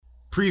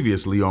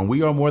Previously on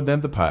We Are More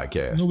Than the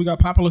Podcast. You know, we got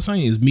popular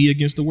sayings, me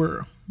against the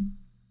world.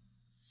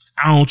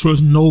 I don't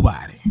trust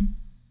nobody.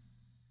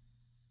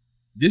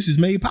 This is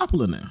made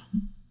popular now.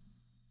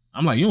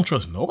 I'm like, you don't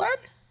trust nobody?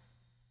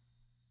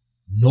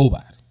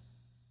 Nobody.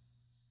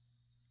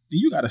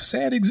 You got a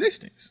sad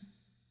existence.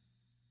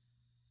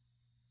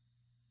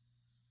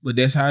 But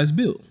that's how it's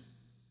built.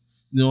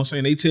 You know what I'm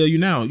saying? They tell you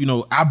now,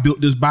 I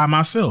built this by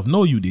myself.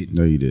 No, you didn't.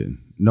 No, you didn't.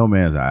 No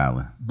man's an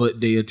island. But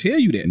they'll tell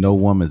you that. No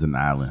woman's an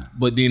island.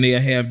 But then they'll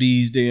have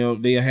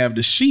they'll have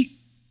the sheep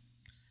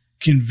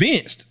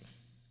convinced,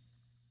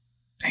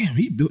 damn,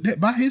 he built that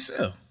by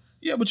himself.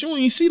 Yeah, but you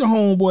ain't see the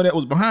homeboy that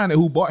was behind it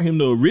who bought him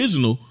the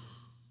original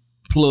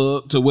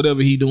plug to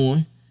whatever he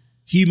doing.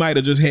 He might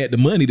have just had the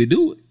money to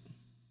do it.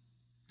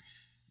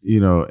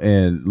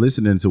 And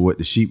listening to what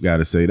the sheep got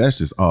to say, that's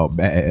just all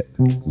bad.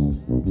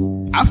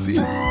 I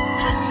feel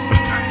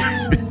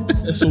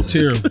that's so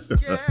terrible.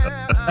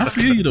 I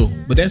feel you though,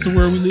 but that's the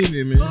world we live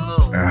in, man.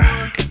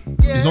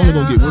 It's only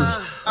gonna get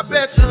worse. I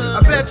bet you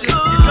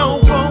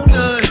don't want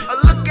none.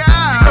 Look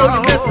out.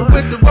 You're messing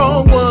with the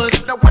wrong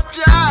ones. Now watch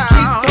out.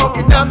 Keep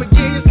talking, I'ma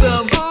give you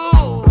some.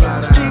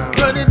 Just keep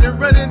running and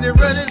running and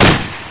running.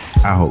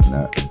 I hope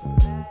not.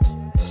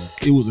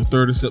 It was the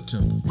 3rd of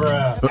September.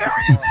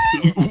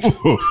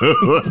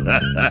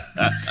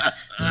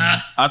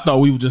 I thought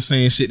we were just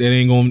saying shit that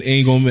ain't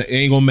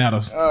gonna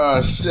matter.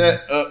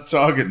 Shut up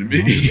talking to me.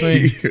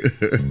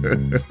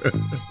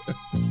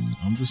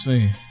 I'm just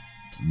saying.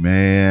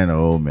 Man,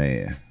 oh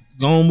man.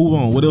 Go on, move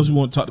on. What else you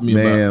want to talk to me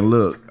about? Man,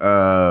 look,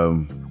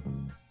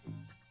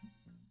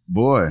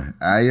 boy,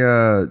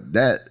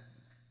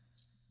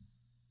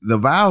 the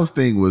vows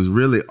thing was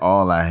really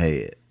all I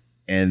had,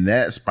 and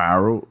that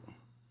spiraled.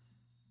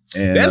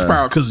 And that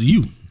spiraled because of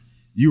you.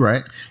 You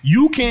right.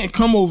 You can't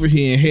come over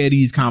here and have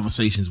these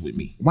conversations with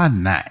me. Why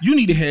not? You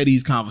need to have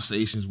these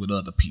conversations with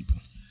other people.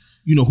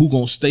 Who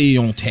gonna stay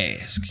on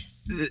task.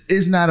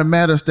 It's not a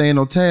matter of staying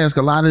on task.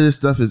 A lot of this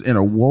stuff is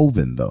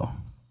interwoven, though.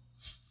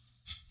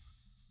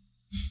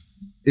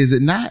 Is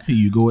it not? Here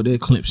you go with that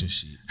Clemson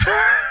shit.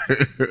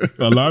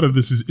 A lot of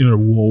this is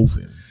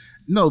interwoven.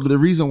 No, but the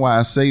reason why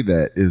I say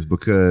that is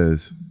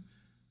because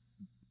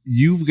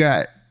you've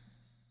got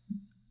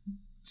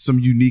some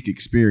unique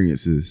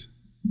experiences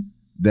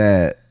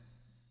that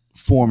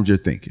formed your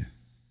thinking.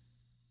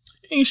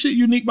 Ain't shit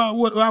unique about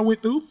what I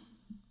went through.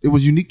 It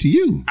was unique to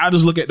you. I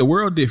just look at the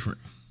world different.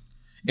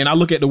 And I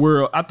look at the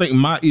world, I think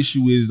my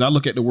issue is I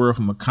look at the world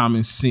from a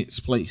common sense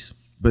place.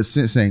 But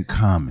sense ain't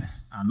common.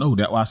 I know.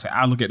 That's why I say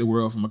I look at the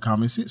world from a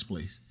common sense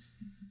place.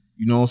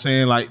 You know what I'm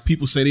saying? Like,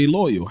 people say they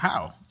loyal.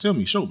 How? Tell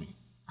me, show me.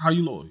 How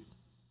you loyal?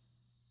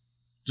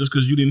 Just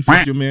because you didn't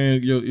fuck your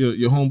man,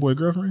 your homeboy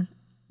girlfriend?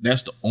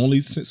 That's the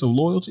only sense of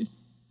loyalty?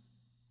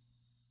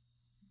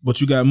 But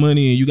you got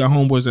money and you got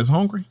homeboys that's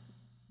hungry,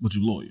 but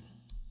you loyal.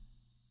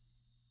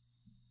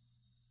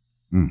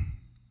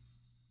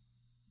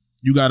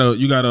 You got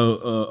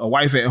a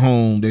wife at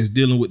home that's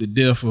dealing with the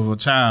death of a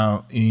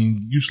child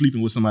and you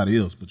sleeping with somebody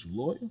else, but you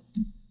loyal?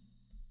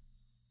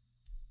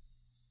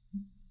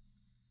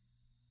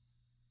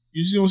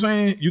 You see what I'm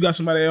saying? You got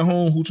somebody at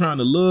home who trying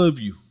to love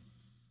you,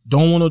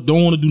 don't want to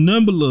do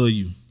nothing but love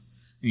you,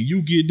 and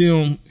you get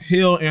them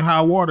hell and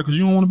high water because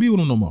you don't want to be with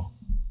them no more.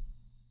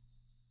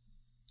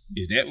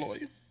 Is that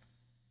loyal?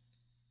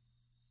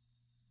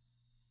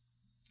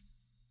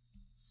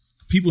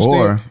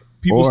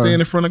 People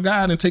stand in front of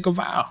God and take a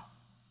vow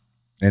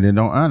and then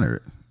don't honor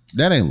it.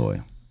 That ain't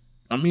loyal.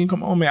 I mean,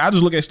 come on, man. I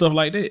just look at stuff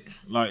like that.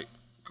 Like,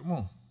 come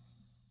on.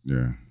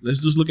 Yeah. Let's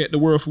just look at the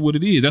world for what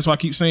it is. That's why I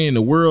keep saying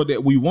the world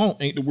that we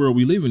want ain't the world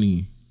we living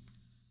in.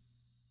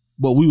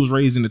 But we was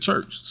raised in the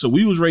church. So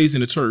we was raised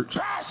in the church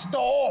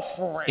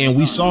and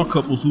we saw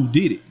couples who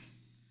did it.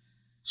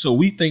 So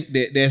we think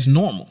that that's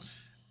normal.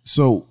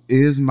 So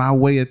is my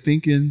way of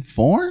thinking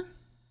foreign?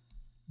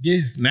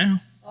 Yeah,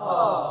 now.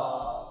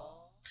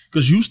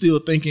 Because you still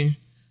thinking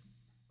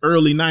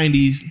early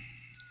 90s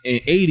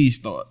and 80s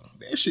thought.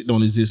 That shit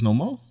don't exist no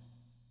more.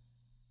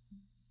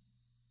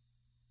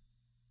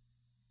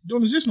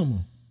 Don't exist no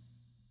more.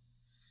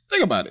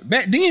 Think about it.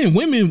 Back then,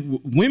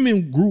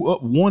 women grew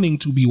up wanting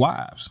to be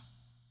wives.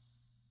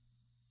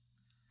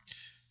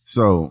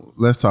 So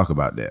let's talk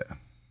about that.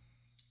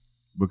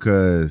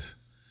 Because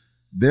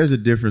there's a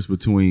difference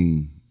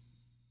between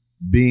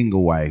being a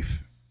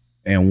wife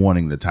and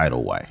wanting the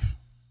title wife.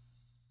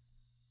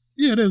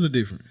 Yeah, there's a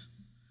difference.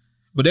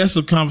 But that's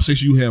a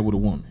conversation you have with a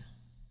woman.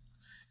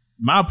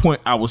 My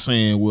point I was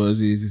saying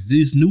is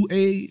this new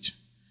age,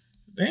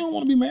 they don't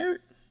want to be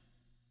married.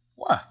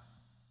 Why?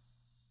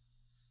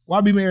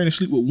 Why be married and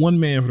sleep with one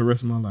man for the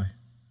rest of my life?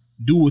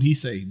 Do what he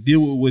say.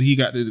 Deal with what he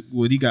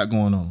got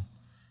going on.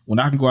 When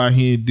I can go out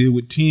here and deal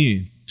with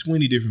 10,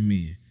 20 different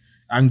men.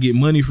 I can get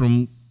money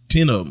from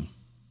 10 of them.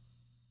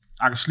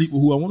 I can sleep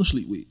with who I want to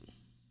sleep with.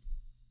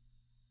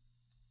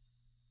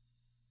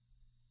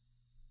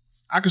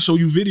 I can show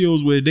you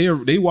videos where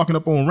they walking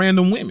up on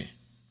random women.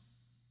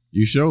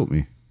 You showed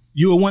me.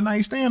 You a one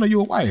night stand or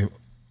you a wife?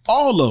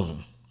 All of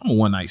them. I'm a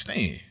one night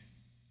stand.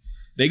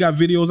 They got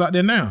videos out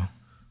there now.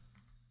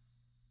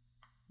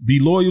 Be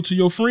loyal to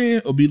your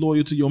friend or be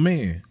loyal to your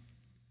man.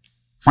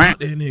 Fuck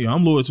that nigga.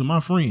 I'm loyal to my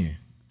friend.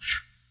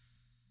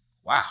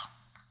 Wow.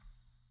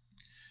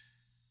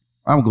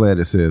 I'm glad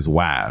it says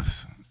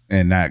wives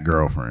and not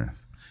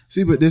girlfriends.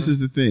 See, but this is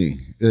the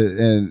thing,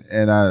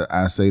 and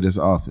I say this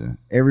often.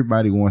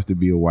 Everybody wants to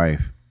be a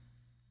wife.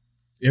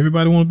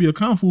 Everybody want to be a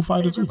kung fu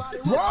fighter too.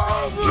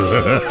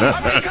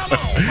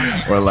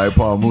 Or like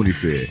Paul Mooney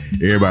said,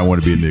 everybody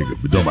want to be a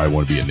nigga, but nobody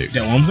want to be a nigga.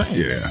 That's what I'm saying.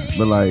 Yeah,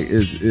 but like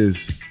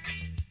it's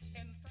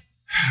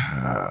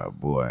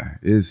boy,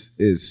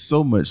 it's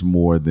so much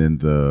more than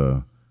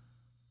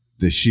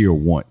the sheer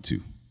want to.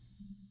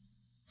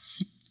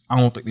 I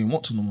don't think they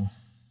want to no more.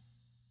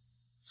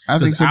 I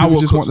think some people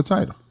just want the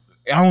title.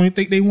 I don't even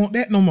think they want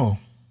that no more.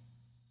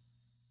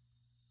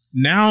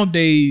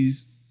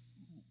 Nowadays,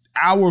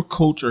 our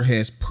culture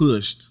has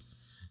pushed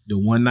the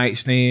one night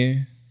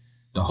stand,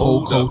 the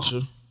whole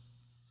culture,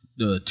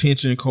 the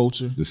attention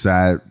culture, the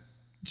side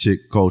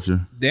chick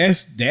culture.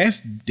 That's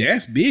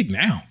big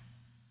now.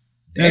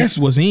 That's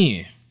what's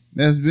in.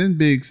 That's been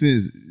big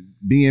since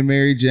being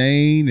Mary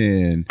Jane,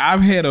 and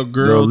I've had a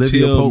girl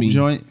tell Pope me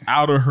joint.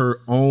 Out of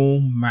her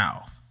own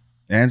mouth,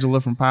 Angela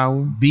from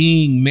Power,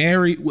 being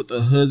married with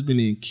a husband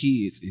and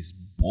kids is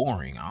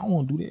boring. I don't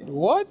want to do that.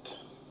 What?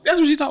 That's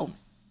what she told me.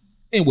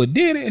 And with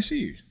dead ass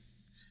serious.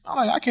 I'm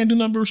like, I can't do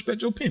nothing but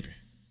respect your pimping.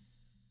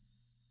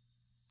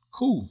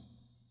 Cool.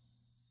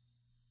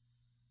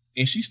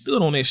 And she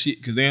stood on that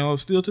shit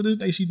because still to this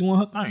day she doing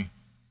her thing.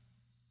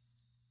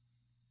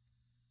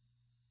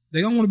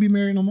 They don't want to be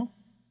married no more.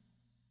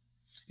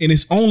 And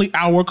it's only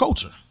our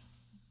culture.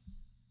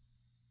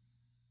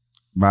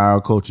 By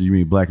our culture, you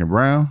mean black and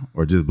brown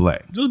or just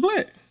black? Just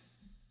black.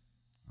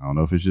 I don't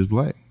know if it's just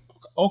black.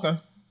 Okay.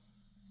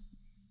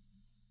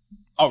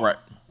 All right.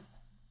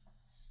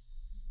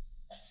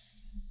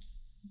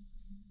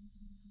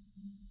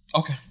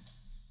 Okay.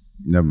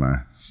 Never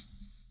mind.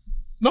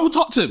 No,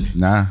 talk to me.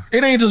 Nah.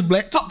 It ain't just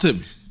black. Talk to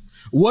me.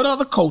 What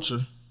other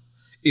culture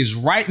is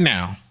right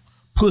now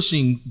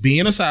pushing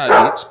being a side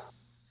bitch,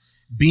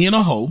 being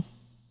a hoe,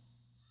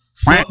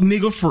 fuck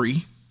nigga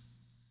free,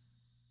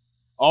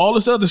 all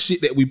this other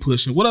shit that we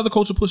pushing? What other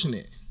culture pushing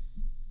that?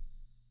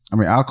 I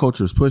mean, our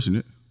culture is pushing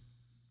it,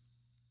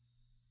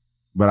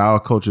 but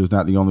our culture is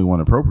not the only one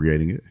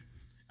appropriating it.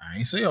 I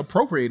ain't say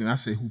appropriating. I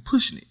said who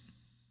pushing it.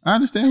 I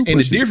understand. And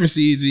the difference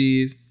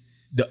is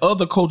the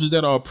other cultures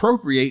that are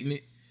appropriating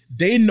it,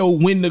 they know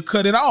when to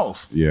cut it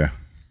off. Yeah.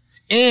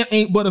 And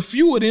ain't but a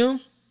few of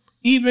them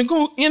even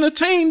gonna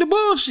entertain the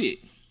bullshit.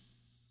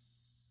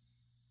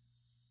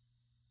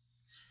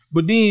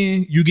 But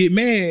then you get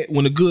mad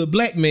when a good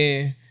black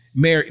man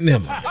married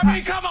them. I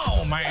mean, come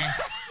on, man.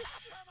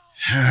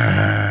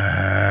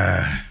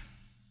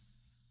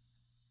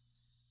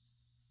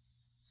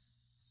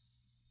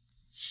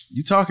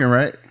 You talking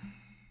right?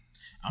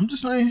 I'm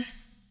just saying.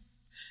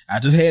 I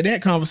just had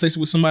that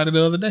conversation with somebody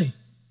the other day.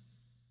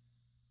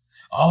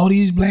 All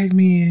these black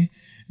men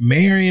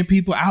marrying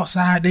people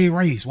outside their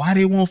race. Why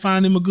they won't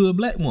find them a good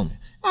black woman?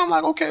 I'm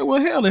like, okay,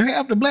 well, hell, if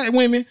half the black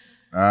women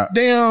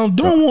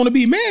don't want to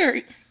be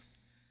married.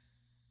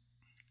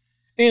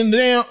 And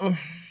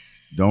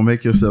don't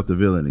make yourself the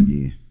villain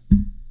again.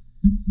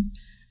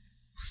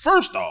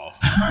 First off,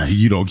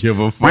 you don't give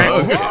a fuck.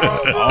 All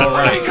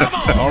right, come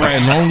on. All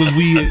right.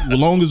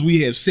 Long as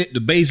we have set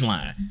the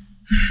baseline.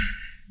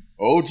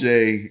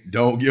 OJ,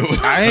 don't give a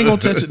fuck. I ain't gonna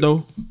touch it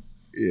though.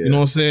 Yeah. You know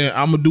what I'm saying?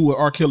 I'm gonna do what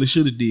R. Kelly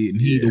should have did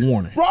and heed the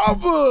warning.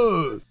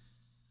 Robert!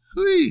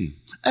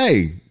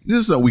 Hey, this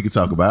is something we can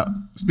talk about.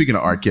 Speaking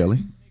of R. Kelly,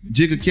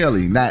 Jigga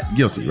Kelly not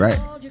guilty, right?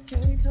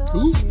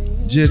 Who?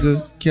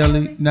 Jigga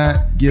Kelly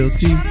not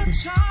guilty.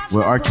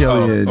 When R.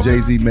 Kelly and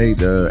Jay-Z made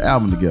the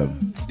album together.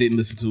 Didn't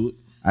listen to it.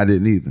 I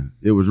didn't either.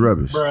 It was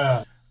rubbish.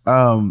 Bruh.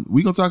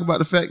 We gonna talk about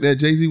the fact that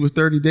Jay-Z was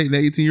 30 dating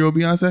an 18-year-old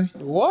Beyonce?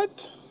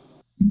 What?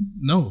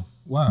 No.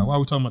 Why? Why are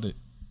we talking about that?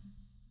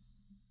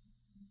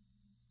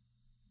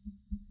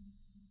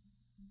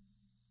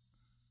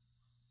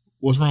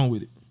 What's wrong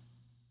with it?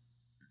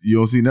 You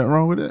don't see nothing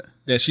wrong with that?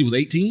 That she was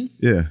 18?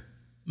 Yeah.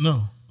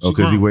 No. Oh,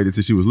 because he waited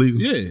till she was legal?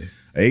 Yeah.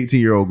 An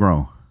 18-year-old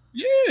grown?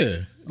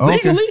 Yeah. Oh,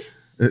 okay. Legally?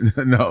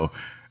 No.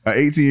 An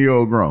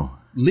 18-year-old grown?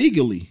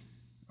 Legally.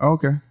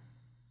 Okay.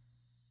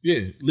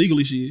 Yeah.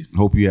 Legally she is.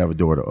 Hope you have a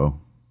daughter,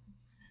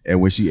 and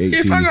when she 18...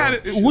 If I got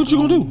it, what you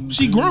gonna do?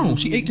 She grown.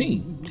 She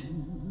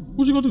 18.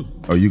 What you gonna do?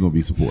 Oh, you gonna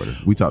be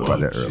supportive. We talked about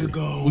that earlier.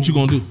 What you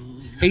gonna do?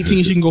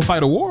 18, she can go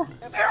fight a war?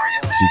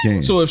 She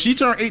can. So if she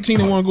turned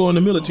 18 and want to go in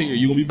the military,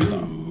 you gonna be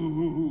bizarre.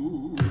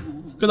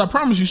 Because I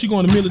promise you, she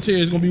going to the military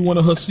is gonna be one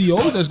of her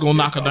COs that's gonna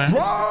knock her down.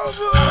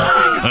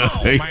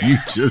 You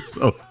just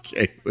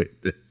okay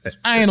with that?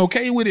 I ain't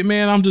okay with it,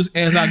 man. I'm just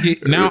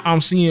now I'm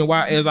seeing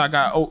why as I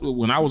got older,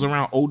 when I was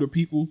around older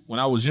people when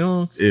I was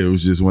young. It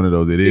was just one of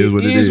those. It is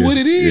what it is. What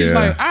it is. Yeah.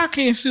 Like I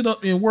can't sit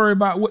up and worry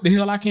about what the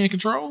hell I can't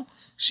control.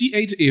 She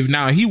 18. If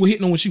now he was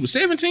hitting her when she was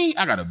 17,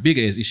 I got a big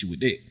ass issue with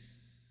that.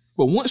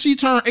 But once she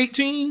turned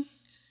 18,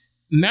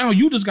 now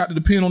you just got to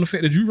depend on the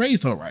fact that you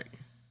raised her right.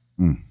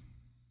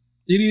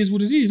 It is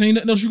what it is. Ain't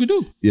nothing else you can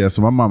do. Yeah,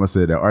 so my mama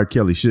said that R.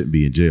 Kelly shouldn't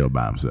be in jail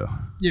by himself.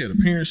 Yeah,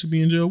 the parents should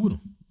be in jail with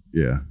him.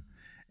 Yeah.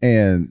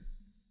 And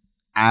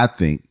I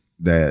think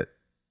that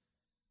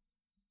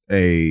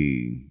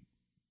a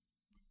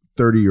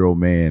 30-year-old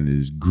man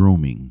is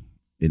grooming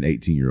an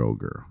 18-year-old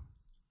girl.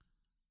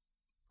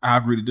 I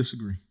agree to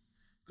disagree.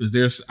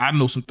 Because I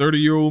know some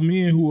 30-year-old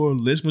men who are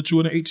less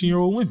mature than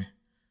 18-year-old women.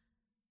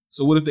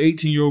 So what if the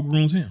 18-year-old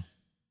grooms him?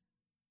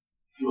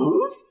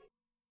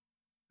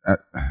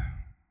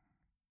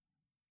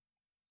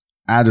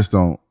 I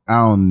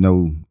don't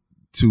know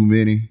too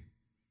many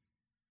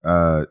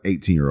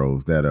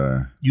 18-year-olds that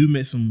are. You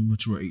met some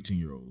mature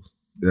 18-year-olds.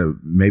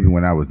 Maybe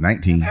when I was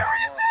 19.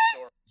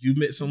 You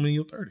met some in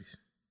your 30s.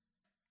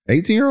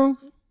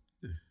 18-year-olds?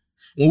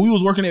 When we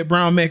was working at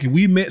Brown Mackey,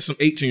 we met some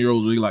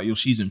 18-year-olds where you're like, yo,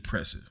 she's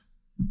impressive.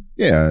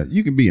 Yeah,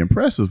 you can be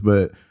impressive,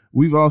 but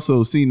we've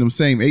also seen them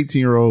same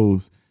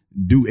 18-year-olds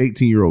do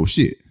 18-year-old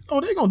shit. Oh,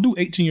 they're going to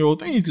do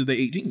 18-year-old things because they're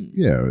 18.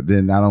 Yeah,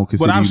 then I don't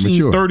consider But I've you seen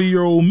mature.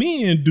 30-year-old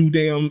men do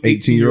damn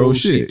 18-year-old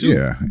shit too.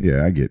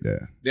 Yeah, I get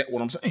that. That's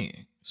what I'm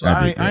saying. So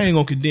I ain't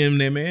going to condemn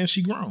that, man.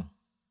 She grown.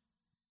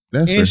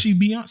 That's and fair. she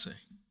Beyonce.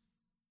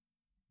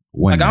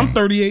 One like, name. I'm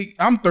 38.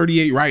 I'm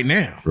 38 right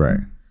now. Right.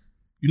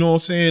 You know what I'm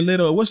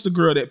saying? What's the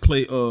girl that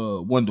played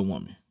Wonder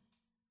Woman?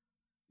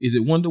 Is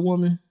it Wonder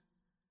Woman?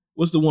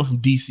 What's the one from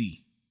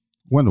DC?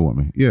 Wonder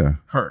Woman. Yeah.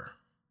 Her.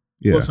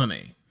 Yeah. What's her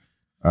name?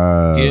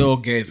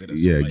 Gail Gadot. Or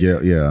Yeah, like Gail.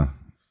 that. Yeah.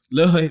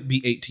 Let her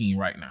be 18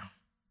 right now.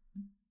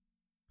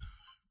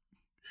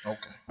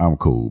 Okay. I'm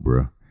cool,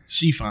 bro.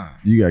 She fine.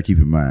 You gotta keep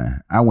in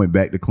mind, I went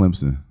back to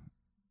Clemson,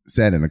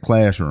 sat in a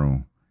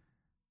classroom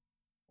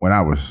when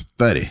I was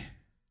 30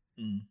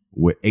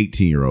 with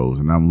 18-year-olds,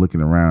 and I'm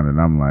looking around and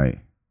I'm like,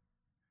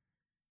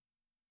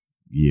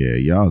 yeah,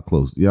 y'all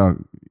close. Y'all,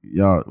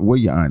 where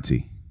your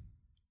auntie?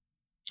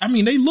 I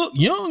mean, they look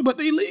young, but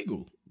they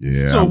legal.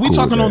 Yeah. So I'm if we cool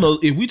talking with on that.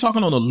 if we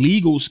talking on a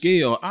legal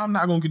scale, I'm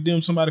not gonna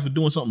condemn somebody for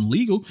doing something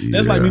legal.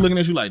 That's like me looking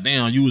at you like,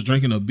 damn, you was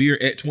drinking a beer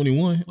at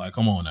 21. Like,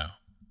 come on now,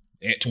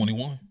 at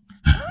 21.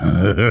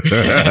 Like,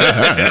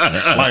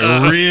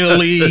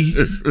 really?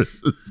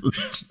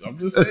 I'm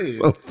just saying.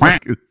 So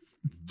fucking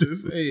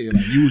Just saying.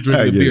 Like, you was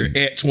drinking a beer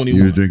at 21.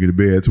 You was drinking a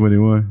beer at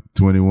 21?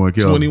 21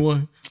 Kelvin.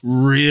 21.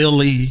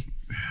 Really?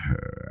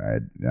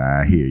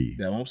 I hear you.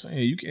 That's what I'm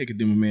saying. You can't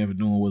condemn a man for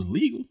doing what's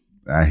legal.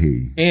 I hear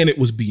you. And it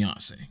was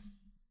Beyonce.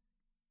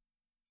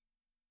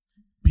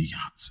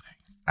 Beyonce.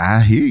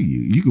 I hear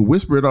you. You can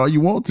whisper it all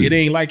you want to. It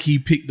ain't like he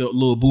picked up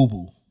Lil Boo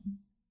Boo.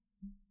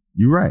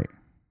 You right.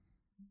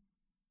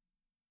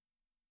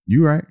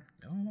 You right.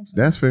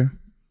 That's fair.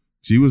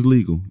 She was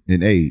legal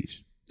in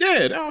age.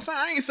 Yeah, that's what I'm saying.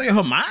 I ain't saying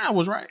her mind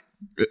was right.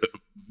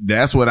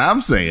 That's what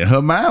I'm saying.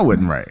 Her mind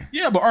wasn't right.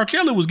 Yeah, but R.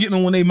 Kelly was getting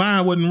them when their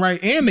mind wasn't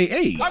right and they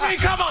age. I mean,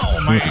 come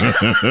on, man.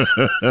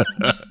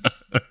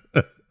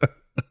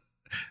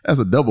 That's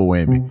a double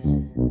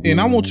whammy.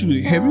 And I want you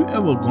to, have you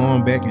ever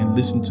gone back and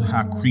listened to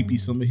how creepy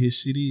some of his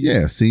shit is?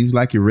 Yeah, seems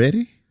like you're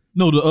ready.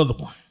 No, the other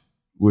one.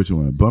 Which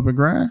one? Bump and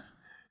grind?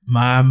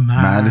 My mind.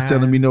 Mine is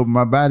telling me no, but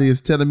my body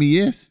is telling me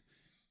yes.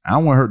 I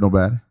don't want to hurt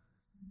nobody.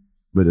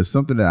 But it's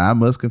something that I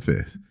must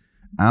confess.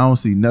 I don't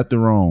see nothing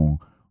wrong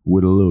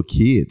with a little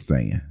kid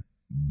saying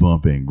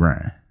bump and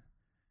grind.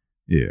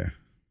 Yeah.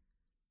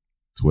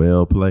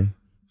 12 play.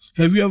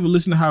 Have you ever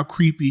listened to how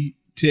creepy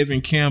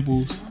Tevin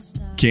Campbell's?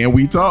 Can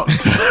we talk?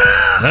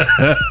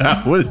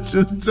 I was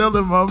just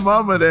telling my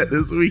mama that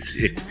this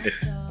weekend.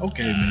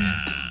 Okay,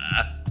 man.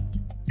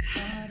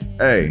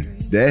 Hey,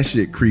 that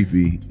shit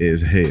creepy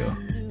as hell.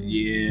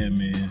 Yeah,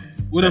 man.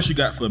 What else you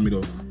got for me,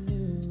 though?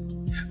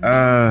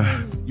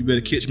 You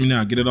better catch me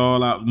now. Get it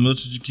all out as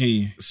much as you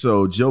can.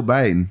 So Joe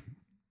Biden,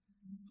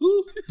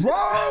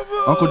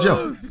 Bravo. Uncle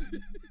Joe,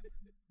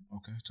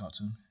 Okay, talk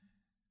to me.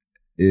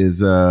 is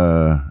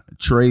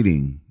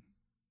trading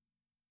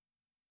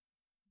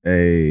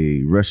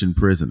a Russian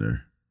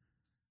prisoner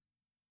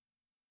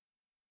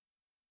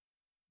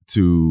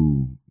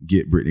to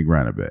get Brittany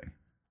Griner back.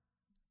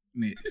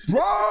 Next.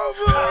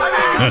 Bravo.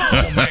 I mean,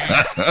 come on, man.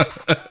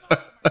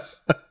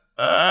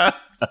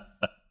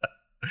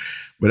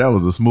 But that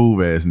was a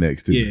smooth ass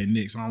next too. Yeah,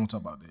 next. I don't want to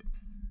talk about that.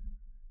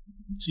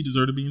 She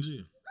deserved to be in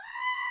jail.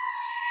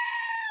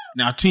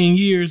 Now, 10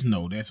 years,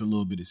 no, that's a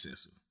little bit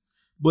excessive.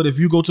 But if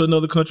you go to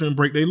another country and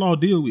break their law,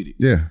 deal with it.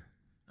 Yeah,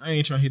 I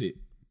ain't trying to hit it.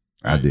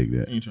 I dig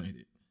that. I ain't trying to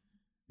hit it.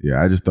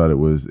 Yeah, I just thought it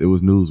was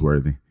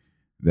newsworthy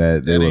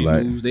that they That were ain't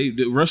like,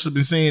 news. Russia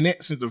been saying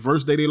that since the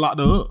first day they locked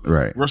her up.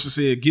 right. Russia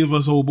said, give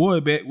us old boy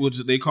back, which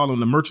they call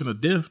him the merchant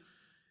of death.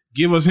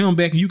 Give us him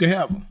back and you can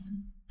have him.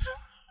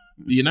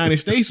 The United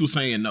States was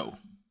saying no.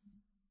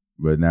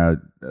 But now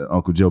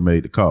Uncle Joe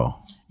made the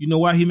call. You know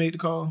why he made the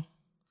call?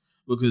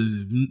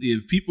 Because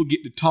if people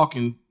get to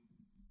talking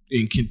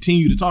and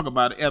continue to talk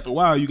about it, after a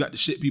while, you got to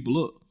shit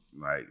people up.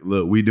 Like,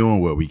 look, we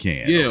doing what we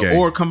can. Yeah, okay?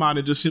 or come out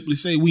and just simply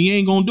say, we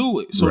ain't going to do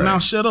it. So Right. now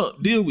shut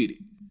up. Deal with it.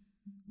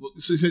 Well,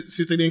 since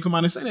they didn't come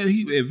out and say that,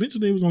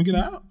 eventually they was going to get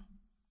out.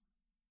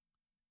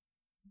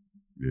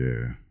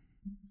 Yeah.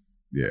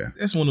 Yeah.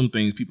 That's one of them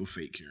things people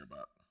fake care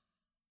about.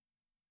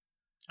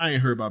 I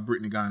ain't heard about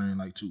Brittany Griner in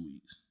like 2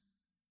 weeks.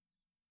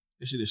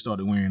 That shit just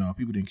started wearing off.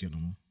 People didn't care no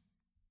more.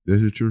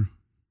 This is true.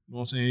 You know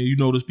what I'm saying? You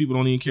notice people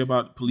don't even care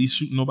about police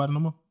shooting nobody no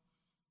more?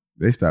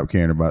 They stopped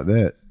caring about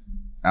that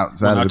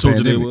outside Well, of the I told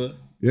pandemic. you they would.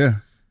 Yeah.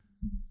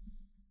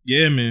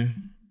 Yeah,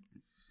 man.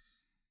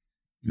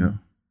 Yeah.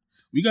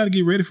 We got to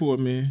get ready for it,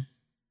 man.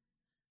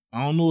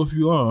 I don't know if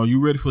you are. Are you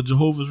ready for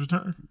Jehovah's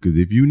return? Because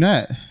if you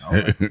not,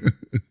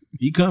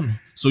 He coming.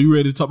 So you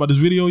ready to talk about this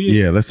video yet?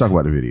 yeah, let's talk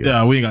about the video.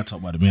 Yeah, we ain't got to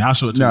talk about it, man. I'll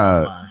show it to Nah.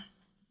 you online.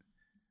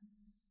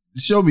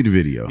 Show me the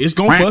video. It's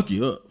going to fuck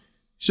you up.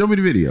 Show me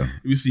the video.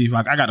 Let me see if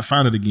I got to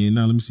find it again.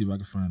 Now, let me see if I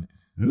can find it.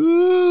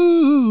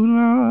 Ooh,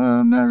 Lord,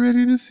 I'm not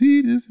ready to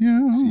see this.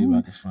 Young. See if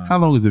I can find How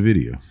long is the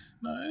video?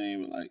 No, it ain't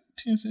even like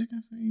 10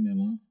 seconds. It ain't that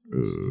long.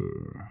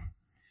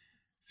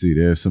 See,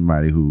 there's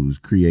somebody who's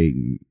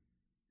creating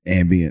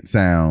ambient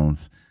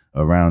sounds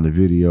around the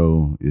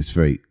video. It's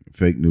fake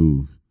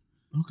news.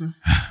 Okay.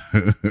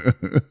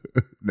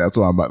 That's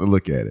why I'm about to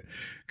look at it,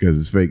 because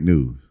it's fake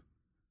news.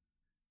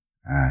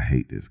 I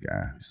hate this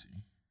guy. Let's see.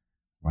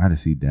 Why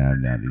does he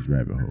dive down these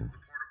rabbit holes?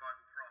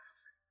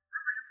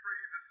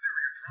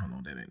 Hold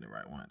on, that ain't the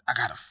right one. I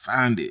gotta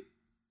find it.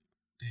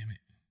 Damn it.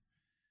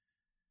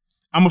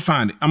 I'm gonna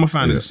find it. I'm gonna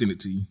find it and send it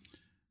to you.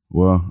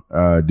 Well,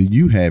 do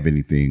you have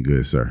anything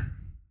good, sir?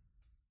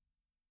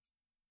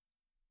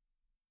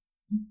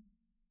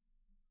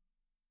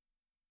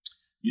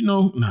 You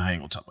know, nah, I ain't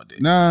gonna talk about that.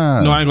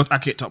 Nah. No, I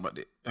can't talk about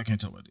that. I can't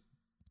talk about that.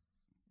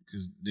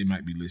 Because they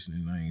might be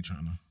listening. I ain't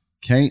trying to.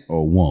 Can't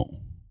or won't?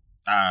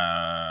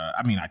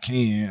 I mean, I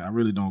can. I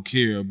really don't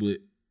care, but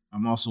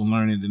I'm also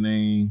learning the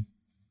name.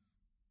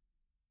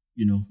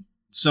 You know,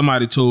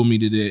 somebody told me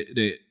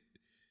that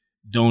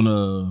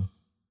don't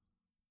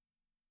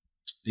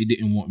they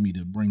didn't want me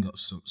to bring up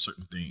some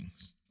certain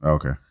things.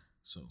 Okay.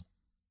 So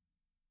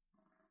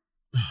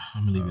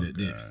I'm gonna leave it at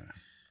that.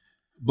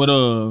 But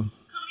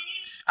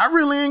I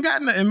really ain't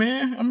got nothing,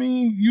 man. I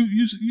mean,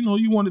 you know,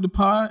 you wanted the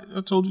pod. I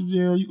told you,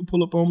 yeah, you can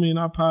pull up on me and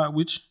I'll pod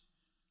with you.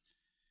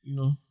 You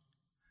know.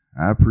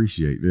 I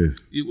appreciate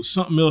this. It was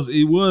something else.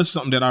 It was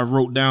something that I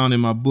wrote down in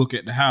my book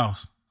at the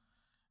house,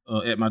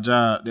 at my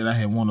job, that I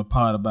had wanted to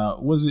pod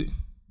about. Was it?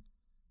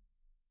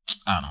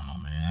 I don't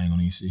know, man. I ain't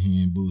gonna even sit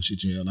here and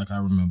bullshit you out like I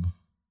remember.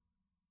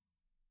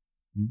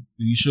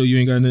 You sure you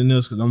ain't got nothing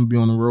else? Because I'm gonna be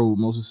on the road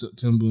most of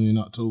September and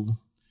October.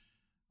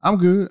 I'm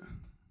good.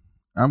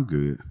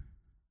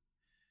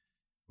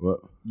 What?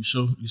 You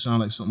sure? You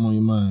sound like something on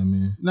your mind,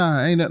 man.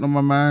 Nah, ain't nothing on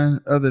my mind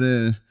other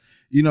than,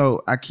 you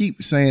know, I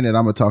keep saying that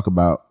I'm gonna talk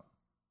about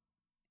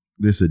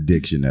this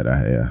addiction that I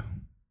have.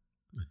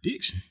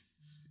 Addiction?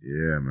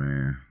 Yeah,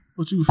 man.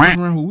 What, you was fucking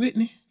around with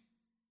Whitney?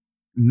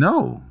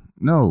 No.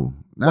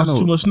 Watching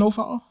too much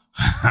Snowfall?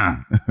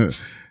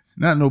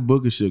 Not no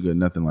Book of Sugar,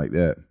 nothing like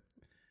that.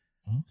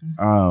 Okay.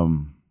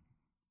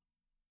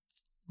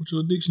 What your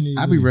addiction is?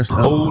 I be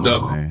wrestling. Hold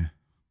up. Man.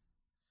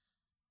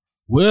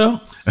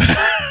 Well,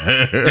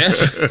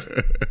 that's.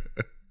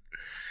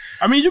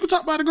 I mean, you can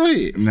talk about it. Go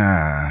ahead.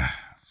 Nah.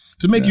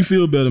 To make you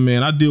feel better,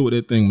 man, I deal with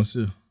that thing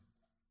myself.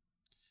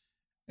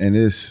 And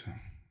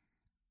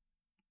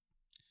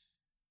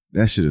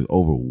that shit is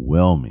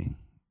overwhelming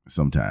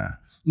sometimes.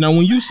 Now,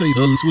 when you say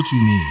us, what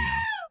you mean?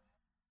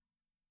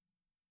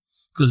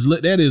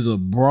 Because that is a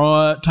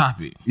broad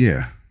topic.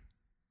 Yeah.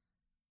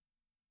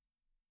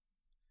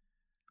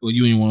 Or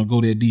you ain't want to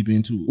go that deep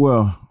into it.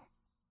 Well,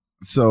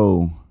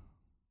 so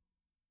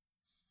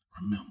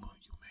Remember,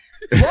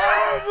 you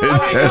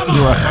married. that's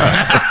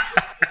right.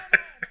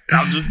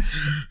 I'm just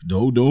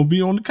don't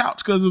be on the couch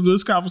because of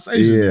this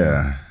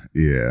conversation.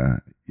 Yeah.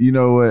 You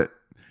know what?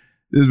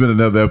 This has been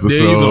another episode.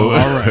 There you go.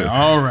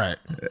 All right.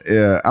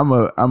 Yeah, I'm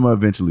gonna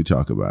eventually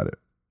talk about it.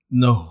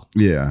 No.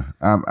 Yeah,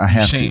 I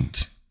have Shan't.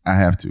 to. I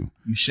have to.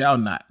 You shall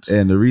not.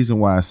 And the reason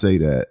why I say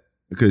that,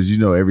 because you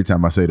know, every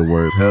time I say the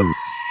words "hells,"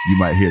 you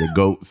might hear the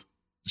goats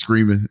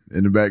screaming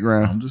in the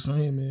background. I'm just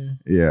saying, man.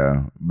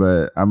 Yeah,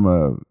 but I'm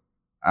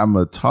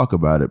a talk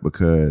about it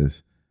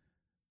because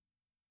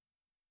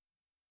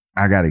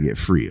I got to get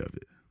free of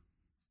it.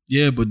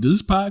 Yeah, but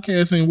this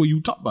podcast ain't where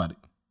you talk about it.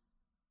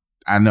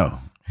 I know.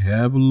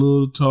 Have a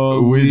little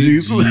talk With with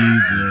Jesus.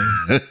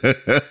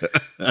 Jesus.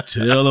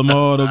 Tell him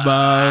all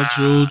about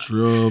your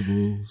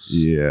troubles.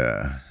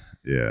 Yeah.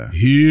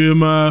 Hear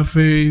my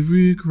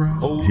favorite cry.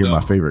 Hear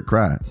my favorite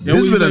cry. That This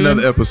has what been he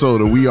another saying?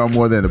 episode of We Are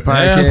More Than a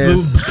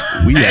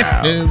Podcast. We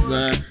out.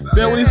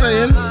 That what he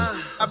saying?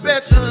 I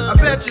bet you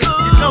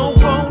don't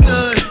want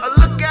none.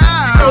 Look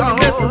out. You know you're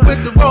messing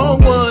with the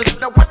wrong one.